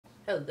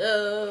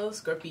Hello,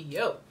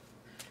 Scorpio.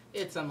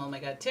 It's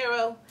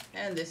umomgtarot,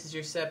 and this is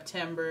your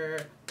September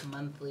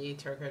monthly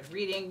tarot card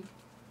reading.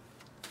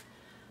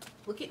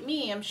 Look at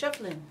me, I'm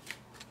shuffling.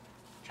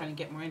 Trying to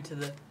get more into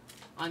the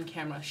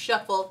on-camera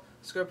shuffle,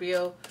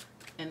 Scorpio.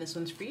 And this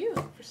one's for you,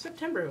 for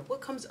September. What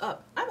comes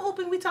up? I'm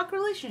hoping we talk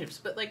relationships,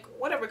 but like,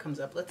 whatever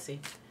comes up, let's see.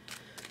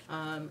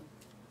 You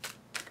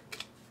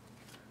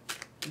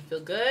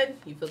feel good?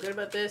 You feel good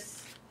about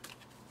this?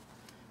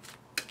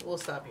 We'll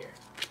stop here.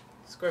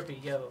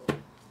 Scorpio.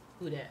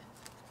 Who dat?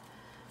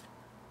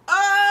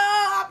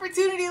 Oh,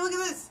 opportunity. Look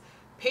at this.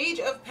 Page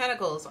of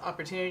Pentacles.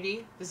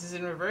 Opportunity. This is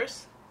in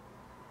reverse.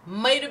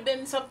 Might have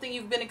been something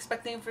you've been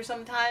expecting for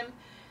some time.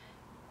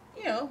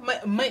 You know,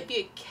 might be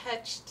a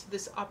catch to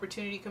this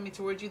opportunity coming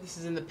towards you. This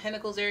is in the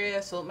Pentacles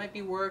area, so it might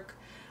be work.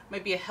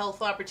 Might be a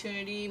health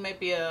opportunity. Might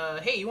be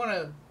a, hey, you want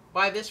to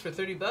buy this for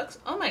 30 bucks?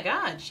 Oh my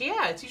gosh,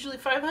 yeah, it's usually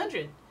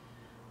 500.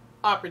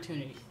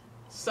 Opportunity.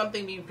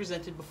 Something being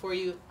presented before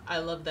you. I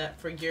love that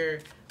for your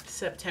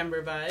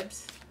September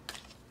vibes.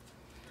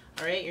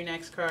 All right, your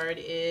next card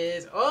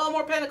is, oh,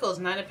 more Pentacles.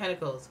 9 of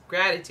Pentacles.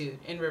 Gratitude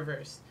in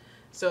reverse.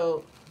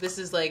 So this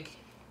is like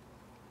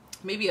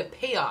maybe a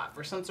payoff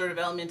or some sort of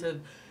element of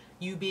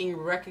you being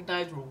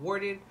recognized,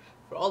 rewarded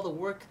for all the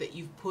work that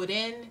you've put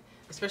in,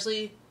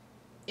 especially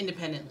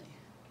independently.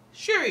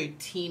 Sure, your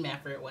team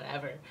effort,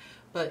 whatever,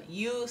 but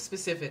you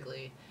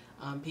specifically,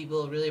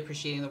 people really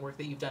appreciating the work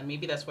that you've done.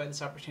 Maybe that's why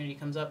this opportunity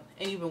comes up,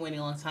 and you've been waiting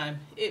a long time.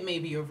 It may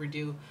be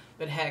overdue,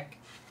 but heck,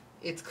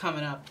 it's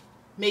coming up.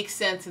 Makes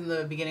sense in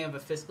the beginning of a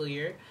fiscal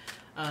year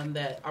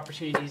that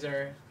opportunities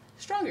are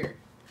stronger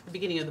at the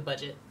beginning of the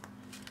budget.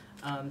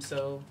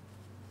 So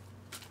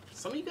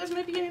some of you guys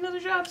might be getting another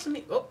job. Some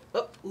of you,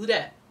 who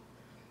dat?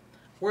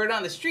 Word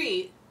on the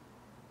street.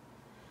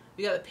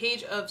 We got the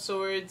Page of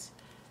Swords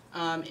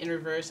in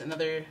reverse.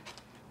 Another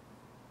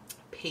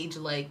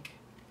page-like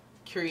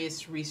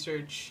curious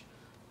research,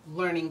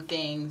 learning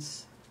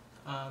things,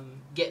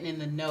 getting in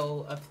the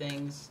know of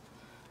things.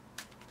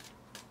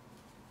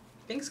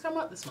 Things come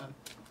up this month.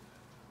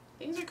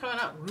 Things are coming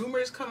up.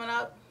 Rumors coming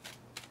up.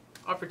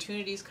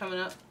 Opportunities coming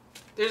up.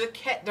 There's a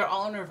catch. They're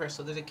all in reverse,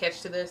 so there's a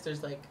catch to this.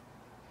 There's like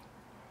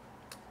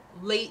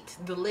late,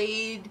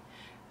 delayed,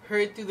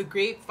 heard through the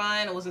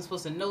grapevine. I wasn't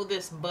supposed to know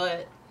this,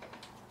 but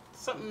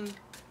something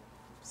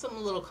a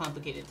little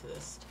complicated to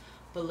this.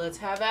 But let's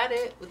have at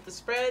it with the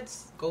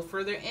spreads. Go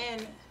further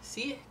in.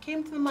 See, it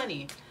came to the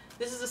money.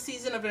 This is a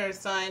season of an earth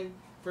sign,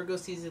 Virgo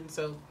season,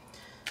 so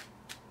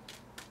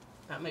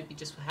that might be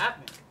just what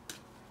happened.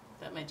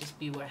 That might just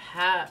be what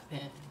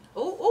happened.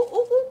 Okay.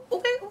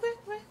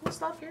 We'll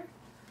stop here.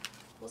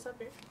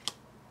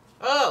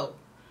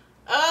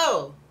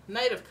 Oh,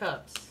 Knight of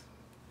Cups.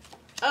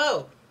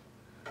 Oh,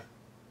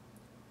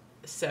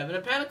 7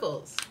 of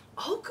Pentacles.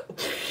 Oh,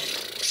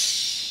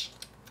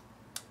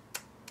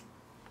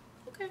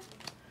 okay.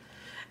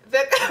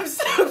 Then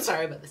I'm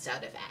sorry about the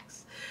sound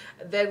effects.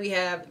 Then we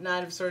have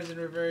 9 of Swords in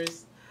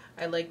reverse.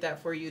 I like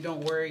that for you.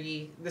 Don't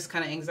worry. This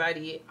kind of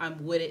anxiety,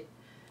 I'm with it.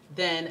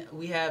 Then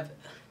we have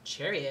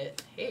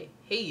Chariot. Hey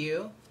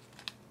you.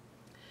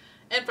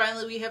 And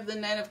finally we have the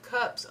 9 of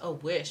Cups. A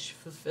wish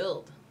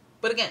fulfilled.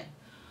 But again,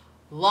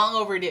 long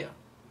overdue.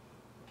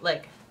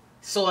 Like,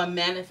 so I'm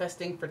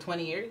manifesting for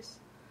 20 years?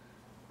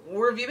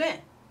 Where have you been?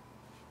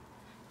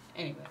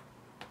 Anyway.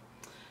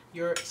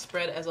 Your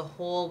spread as a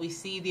whole, we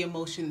see the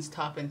emotions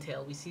top and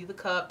tail. We see the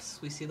cups,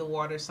 we see the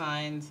water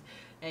signs,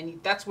 and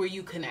that's where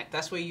you connect.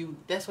 That's why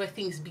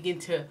things begin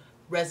to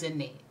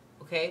resonate,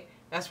 okay?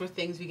 That's where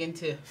things begin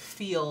to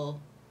feel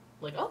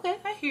like, okay,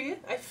 I hear you,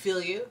 I feel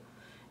you.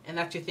 And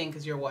that's your thing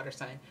because you're a water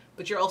sign.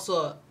 But you're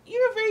a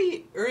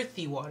very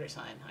earthy water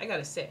sign, I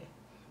gotta say.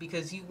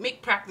 Because you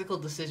make practical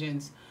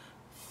decisions,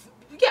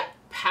 yeah,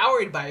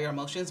 powered by your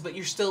emotions, but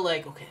you're still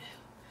like, okay,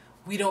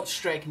 we don't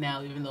strike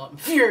now even though I'm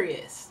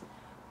furious.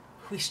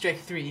 We strike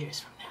 3 years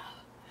from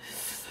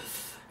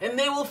now. And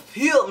they will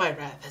feel my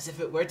wrath as if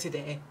it were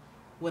today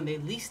when they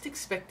least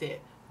expect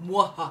it.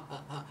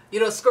 Mwahaha. You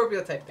know,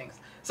 Scorpio type things.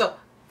 So,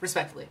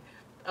 respectfully.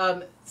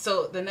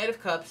 So the Knight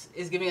of Cups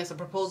is giving us a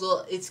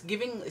proposal. It's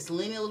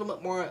leaning a little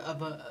bit more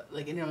of a,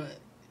 like, you know,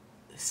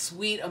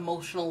 sweet,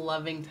 emotional,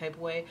 loving type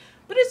way.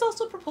 But it's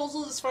also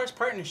proposals as far as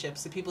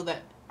partnerships, the people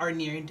that are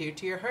near and dear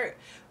to your heart.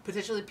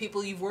 Potentially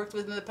people you've worked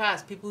with in the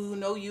past, people who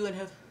know you and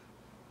have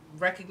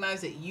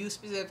recognized that you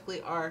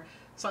specifically are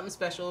something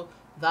special,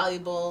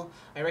 valuable.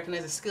 I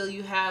recognize a skill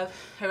you have.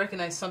 I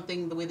recognize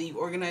something, the way that you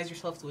organize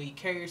yourself, the way you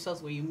carry yourself,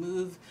 the way you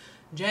move,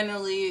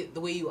 generally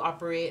the way you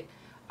operate.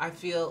 I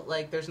feel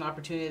like there's an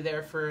opportunity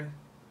there for,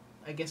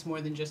 I guess,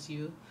 more than just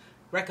you.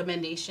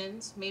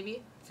 Recommendations,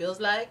 maybe, feels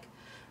like.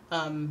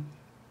 And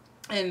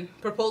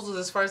proposals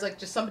as far as like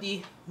just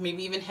somebody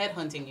maybe even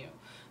headhunting you.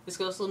 This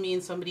could also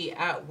mean somebody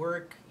at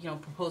work, you know,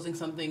 proposing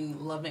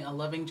something loving, a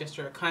loving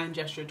gesture, a kind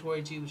gesture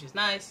towards you, which is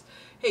nice.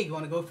 Hey, you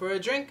want to go for a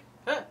drink?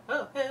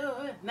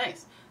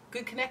 Nice.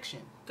 Good connection.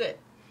 Good.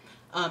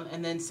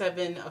 And then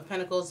 7 of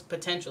Pentacles,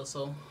 potential.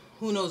 So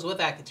who knows what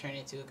that could turn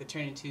into. It could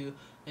turn into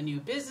a new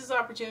business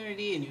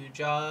opportunity, a new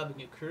job, a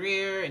new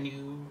career, a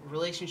new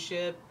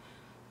relationship,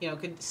 You know, it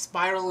could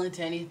spiral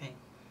into anything.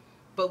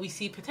 But we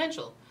see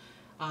potential.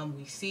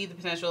 We see the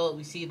potential.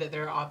 We see that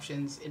there are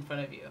options in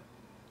front of you,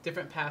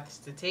 different paths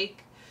to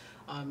take.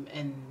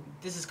 And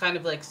this is kind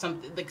of like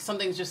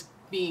something's just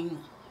being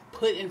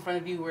put in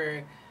front of you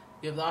where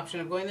you have the option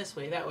of going this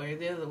way, that way, or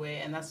the other way.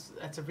 And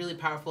that's a really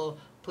powerful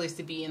place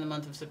to be in the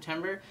month of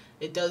September.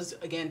 It does,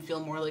 again, feel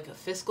more like a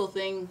fiscal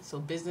thing, so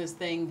business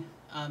thing,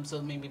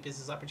 so maybe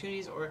business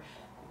opportunities or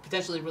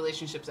potentially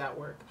relationships at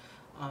work.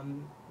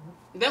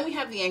 Then we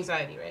have the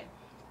anxiety, right?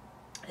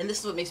 And this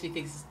is what makes me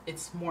think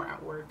it's more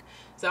at work.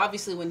 So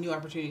obviously when new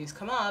opportunities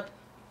come up,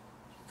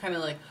 kind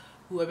of like,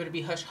 ooh, I better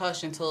be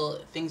hush-hush until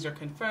things are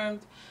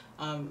confirmed.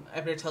 I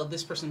better tell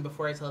this person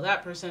before I tell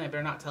that person. I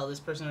better not tell this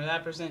person or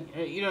that person.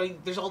 You know,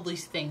 there's all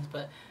these things,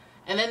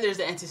 and then there's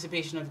the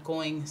anticipation of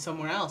going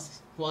somewhere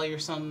else while you're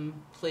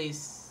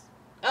someplace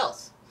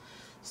else.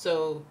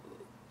 So,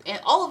 and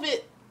all of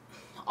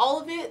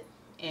it,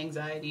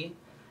 anxiety.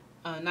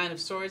 Nine of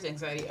Swords,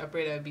 anxiety,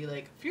 upright. I'd be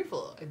like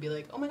fearful. I'd be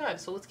like, oh my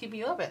God, so what's keeping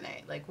you up at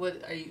night? Like,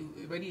 what are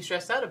you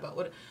stressed out about?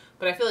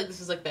 But I feel like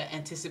this is like that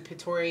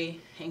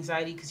anticipatory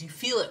anxiety because you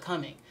feel it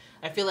coming.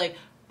 I feel like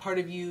part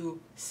of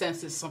you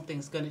senses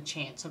something's going to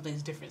change,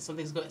 something's different,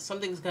 something's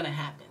going to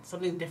happen,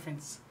 something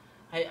different.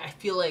 I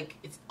feel like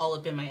it's all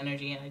up in my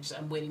energy, and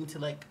I'm waiting to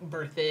like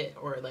birth it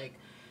or like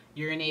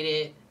urinate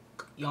it,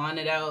 yawn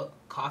it out,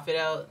 cough it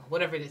out,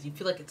 whatever it is. You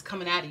feel like it's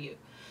coming out of you.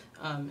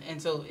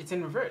 And so it's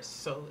in reverse.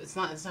 So it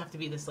doesn't have to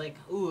be this like,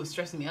 ooh, it's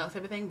stressing me out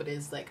type of thing, but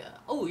it's like,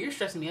 oh, you're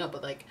stressing me out,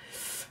 but like,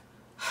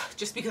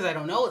 just because I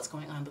don't know what's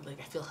going on, but like,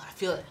 I feel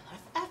it.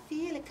 I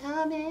feel it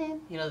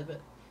coming. You know, like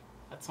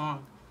that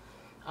song.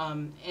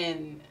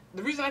 And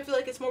the reason I feel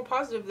like it's more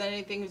positive than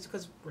anything is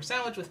because we're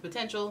sandwiched with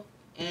potential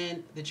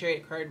and the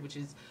Chariot card, which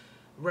is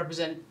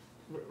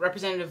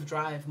representative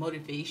drive,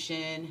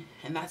 motivation,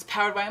 and that's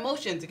powered by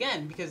emotions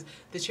again, because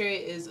the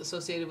Chariot is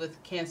associated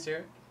with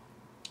Cancer.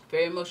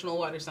 Very emotional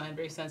water sign,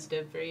 very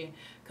sensitive, very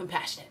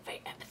compassionate,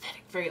 very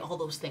empathetic, very all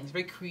those things,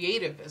 very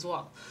creative as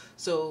well.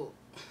 So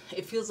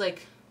it feels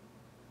like,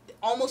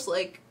 almost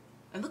like,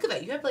 and look at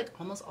that, you have like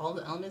almost all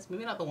the elements,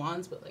 maybe not the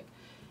wands, but like,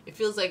 it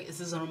feels like this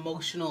is an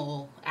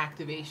emotional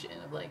activation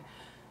of like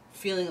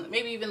feeling,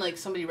 maybe even like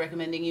somebody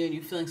recommending you and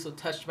you feeling so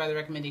touched by the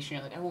recommendation,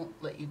 you're like, I won't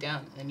let you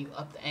down, and you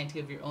up the ante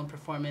of your own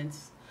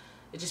performance.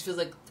 It just feels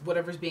like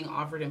whatever's being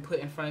offered and put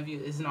in front of you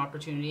is an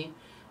opportunity.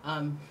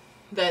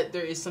 That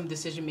there is some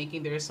decision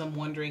making, there is some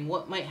wondering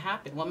what might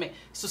happen,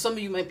 so some of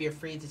you might be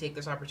afraid to take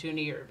this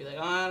opportunity or be like,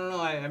 oh, I don't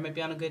know, I might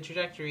be on a good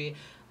trajectory,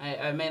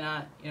 I may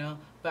not, you know,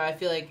 but I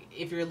feel like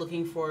if you're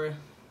looking for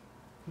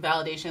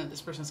validation that this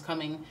person's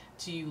coming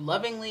to you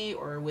lovingly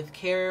or with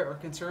care or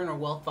concern or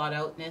well thought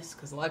outness,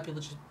 because a lot of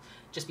people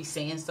just be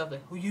saying stuff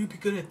like, oh, you'd be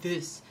good at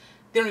this,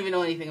 they don't even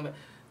know anything about it.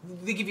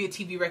 They give you a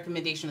TV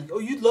recommendation like, oh,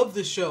 you'd love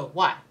this show.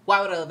 Why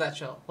would I love that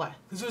show? Why?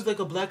 Because there's like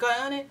a black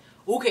guy on it.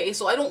 Okay,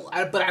 so I don't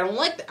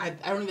like that.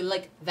 I don't even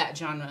like that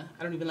genre.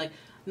 I don't even like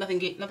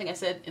nothing I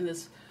said in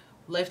this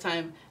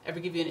lifetime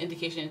ever give you an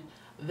indication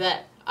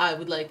that I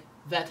would like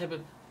that type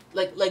of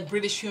like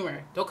British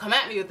humor. Don't come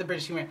at me with the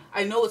British humor.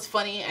 I know it's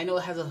funny. I know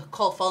it has a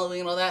cult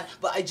following and all that,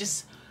 but I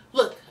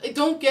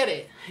don't get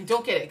it. I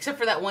don't get it. Except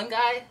for that one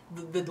guy,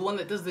 the one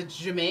that does the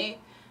Jamae,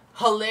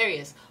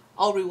 hilarious.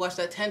 I'll rewatch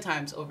that 10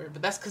 times over,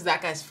 but that's because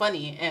that guy's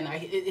funny, and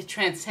it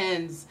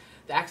transcends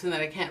the accent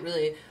that I can't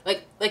really,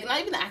 like not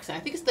even the accent,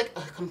 I think it's like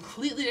a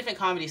completely different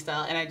comedy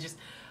style, and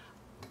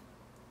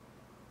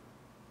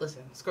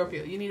listen,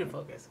 Scorpio, you need to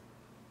focus.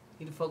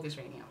 You need to focus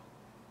right now.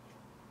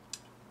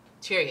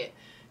 Chariot,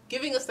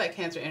 giving us that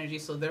Cancer energy,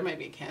 so there might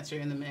be a Cancer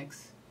in the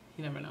mix,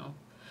 you never know.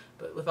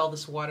 But with all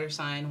this water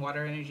sign,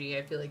 water energy,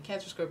 I feel like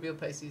Cancer, Scorpio,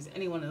 Pisces,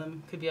 any one of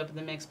them could be up in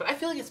the mix, but I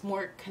feel like it's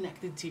more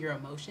connected to your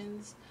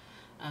emotions.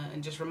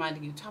 And just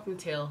reminding you, top and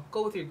tail,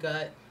 go with your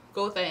gut,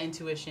 go with that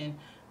intuition.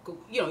 Go,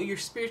 you know, your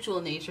spiritual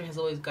nature has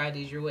always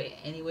guided your way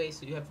anyway,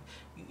 so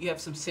you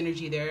have some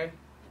synergy there.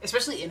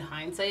 Especially in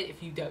hindsight,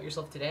 if you doubt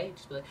yourself today,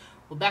 just be like,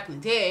 well, back in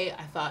the day,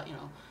 I thought, you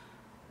know,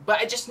 but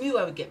I just knew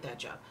I would get that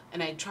job,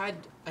 and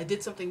I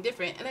did something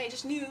different, and I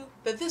just knew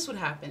that this would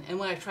happen. And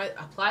when I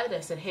applied, I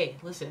said, hey,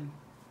 listen,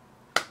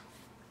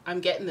 I'm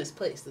getting this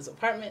place, this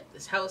apartment,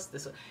 this house,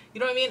 this, you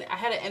know what I mean? I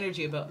had an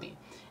energy about me.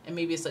 And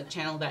maybe it's like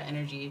channel that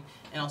energy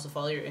and also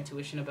follow your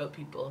intuition about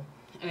people.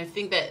 And I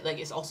think that like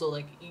it's also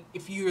like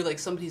if you're like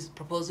somebody's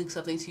proposing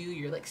something to you,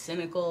 you're like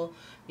cynical.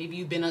 Maybe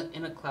you've been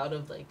in a cloud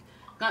of like,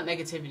 not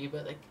negativity,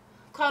 but like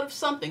cloud of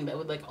something that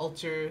would like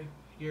alter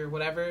your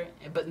whatever.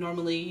 But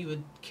normally you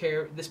would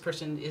care, this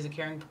person is a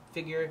caring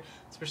figure,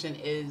 this person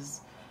is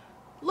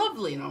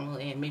lovely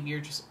normally, and maybe your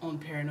just own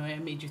paranoia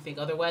made you think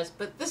otherwise.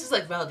 But this is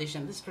like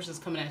validation. This person's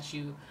coming at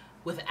you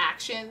with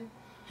action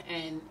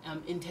and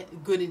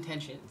good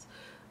intentions.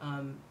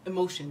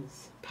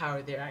 Emotions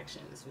power their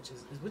actions,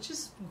 which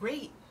is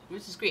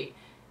great.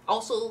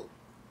 Also,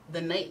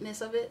 the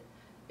nightness of it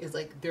is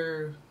like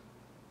they're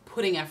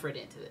putting effort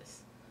into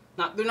this.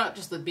 They're not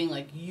just like being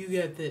like, you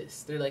get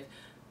this. They're like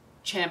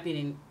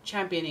championing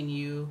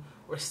you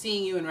or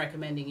seeing you and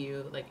recommending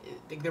you. Like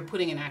they're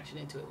putting an action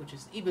into it, which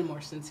is even more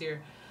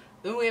sincere.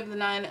 Then we have the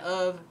Nine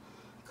of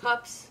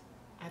Cups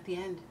at the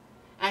end.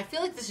 And I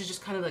feel like this is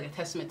just kind of like a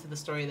testament to the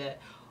story that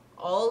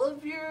all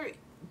of your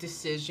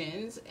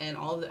decisions and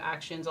all the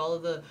actions, all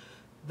of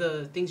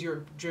the things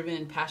you're driven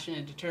and passionate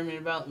and determined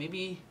about,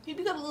 maybe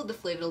got a little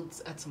deflated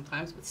at some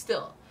times, but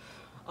still,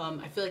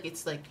 I feel like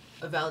it's like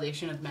a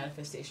validation of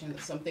manifestation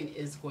that something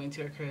is going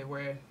to occur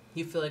where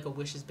you feel like a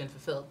wish has been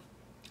fulfilled.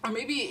 Or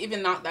maybe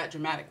even not that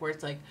dramatic, where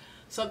it's like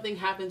something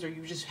happens or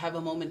you just have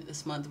a moment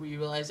this month where you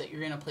realize that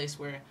you're in a place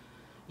where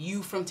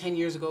you from 10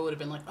 years ago would have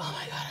been like, oh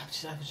my God,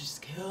 I was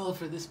just killed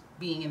for this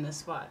being in this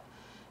spot.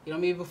 You know,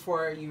 maybe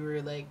before you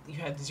were like, you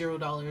had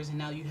 $0 and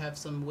now you have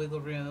some wiggle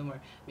room, or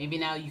maybe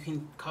now you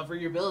can cover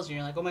your bills and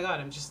you're like, oh my God,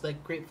 I'm just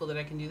like grateful that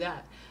I can do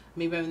that.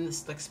 Maybe I'm in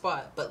this like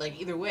spot, but like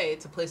either way,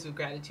 it's a place of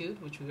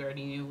gratitude, which we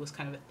already knew was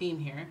kind of a theme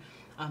here.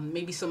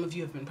 Maybe some of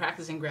you have been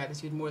practicing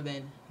gratitude more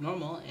than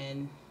normal,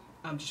 and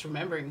just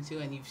remembering to,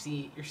 and you're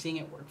seeing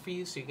it work for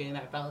you, so you're getting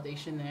that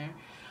validation there.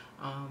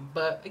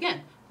 But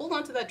again, hold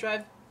on to that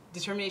drive,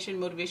 determination,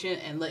 motivation,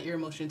 and let your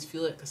emotions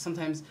feel it, because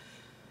sometimes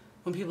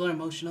when people are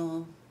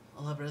emotional,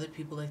 a lot of other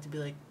people like to be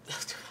like,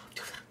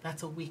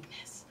 that's a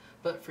weakness.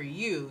 But for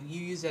you,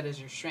 you use that as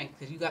your strength,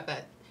 because you got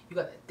that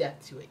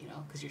depth to it, you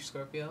know, because you're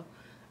Scorpio.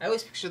 I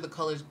always picture the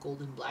colors gold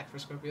and black for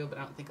Scorpio, but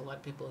I don't think a lot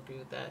of people agree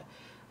with that.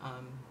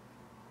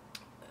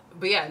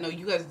 But yeah, no,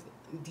 you guys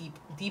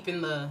deep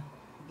in the,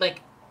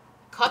 like,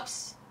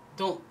 cups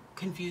don't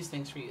confuse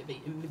things for you.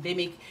 They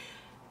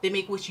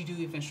make what you do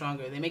even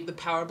stronger. They make the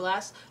power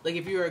blast. Like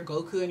if you were a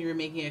Goku and you were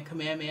making a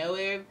Kamehameha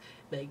wave,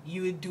 like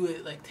you would do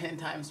it like 10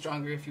 times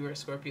stronger if you were a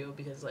Scorpio,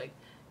 because like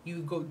you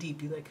would go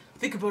deep. You like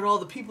think about all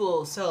the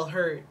people Cell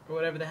hurt or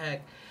whatever the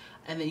heck,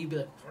 and then you'd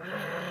be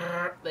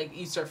like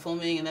you start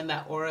foaming, and then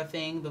that aura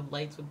thing, the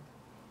lights would.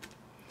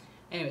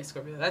 Anyway,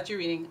 Scorpio, that's your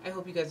reading. I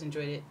hope you guys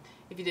enjoyed it.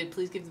 If you did,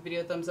 please give the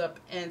video a thumbs up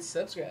and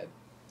subscribe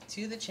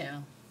to the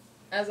channel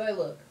as I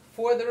look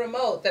for the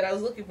remote that I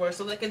was looking for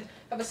so that I can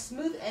have a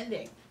smooth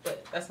ending.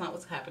 But that's not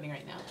what's happening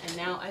right now. And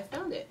now I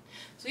found it.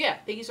 So yeah,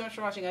 thank you so much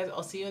for watching, guys.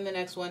 I'll see you in the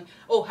next one.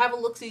 Oh, have a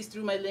look-sees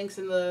through my links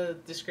in the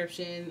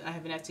description. I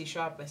have an Etsy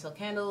shop. I sell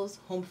candles,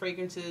 home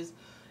fragrances,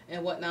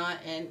 and whatnot.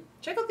 And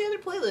check out the other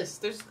playlists.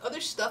 There's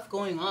other stuff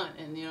going on.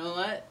 And you know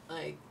what?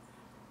 Like,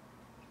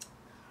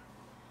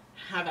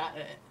 have at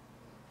it.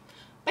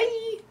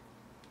 Bye!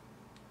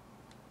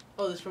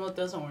 Oh, this remote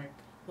doesn't work.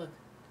 Look.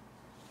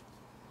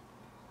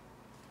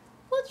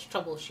 Let's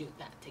troubleshoot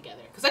that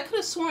together. Because I could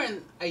have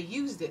sworn I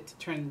used it to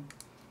turn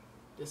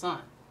this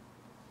on.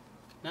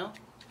 No?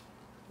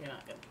 You're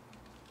not gonna.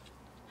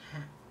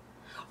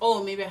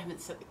 Oh, maybe I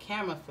haven't set the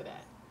camera for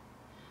that.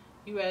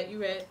 You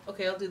read?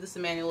 Okay, I'll do this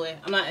the manual way.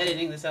 I'm not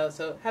editing this out,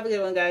 so have a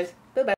good one, guys. Bye-bye.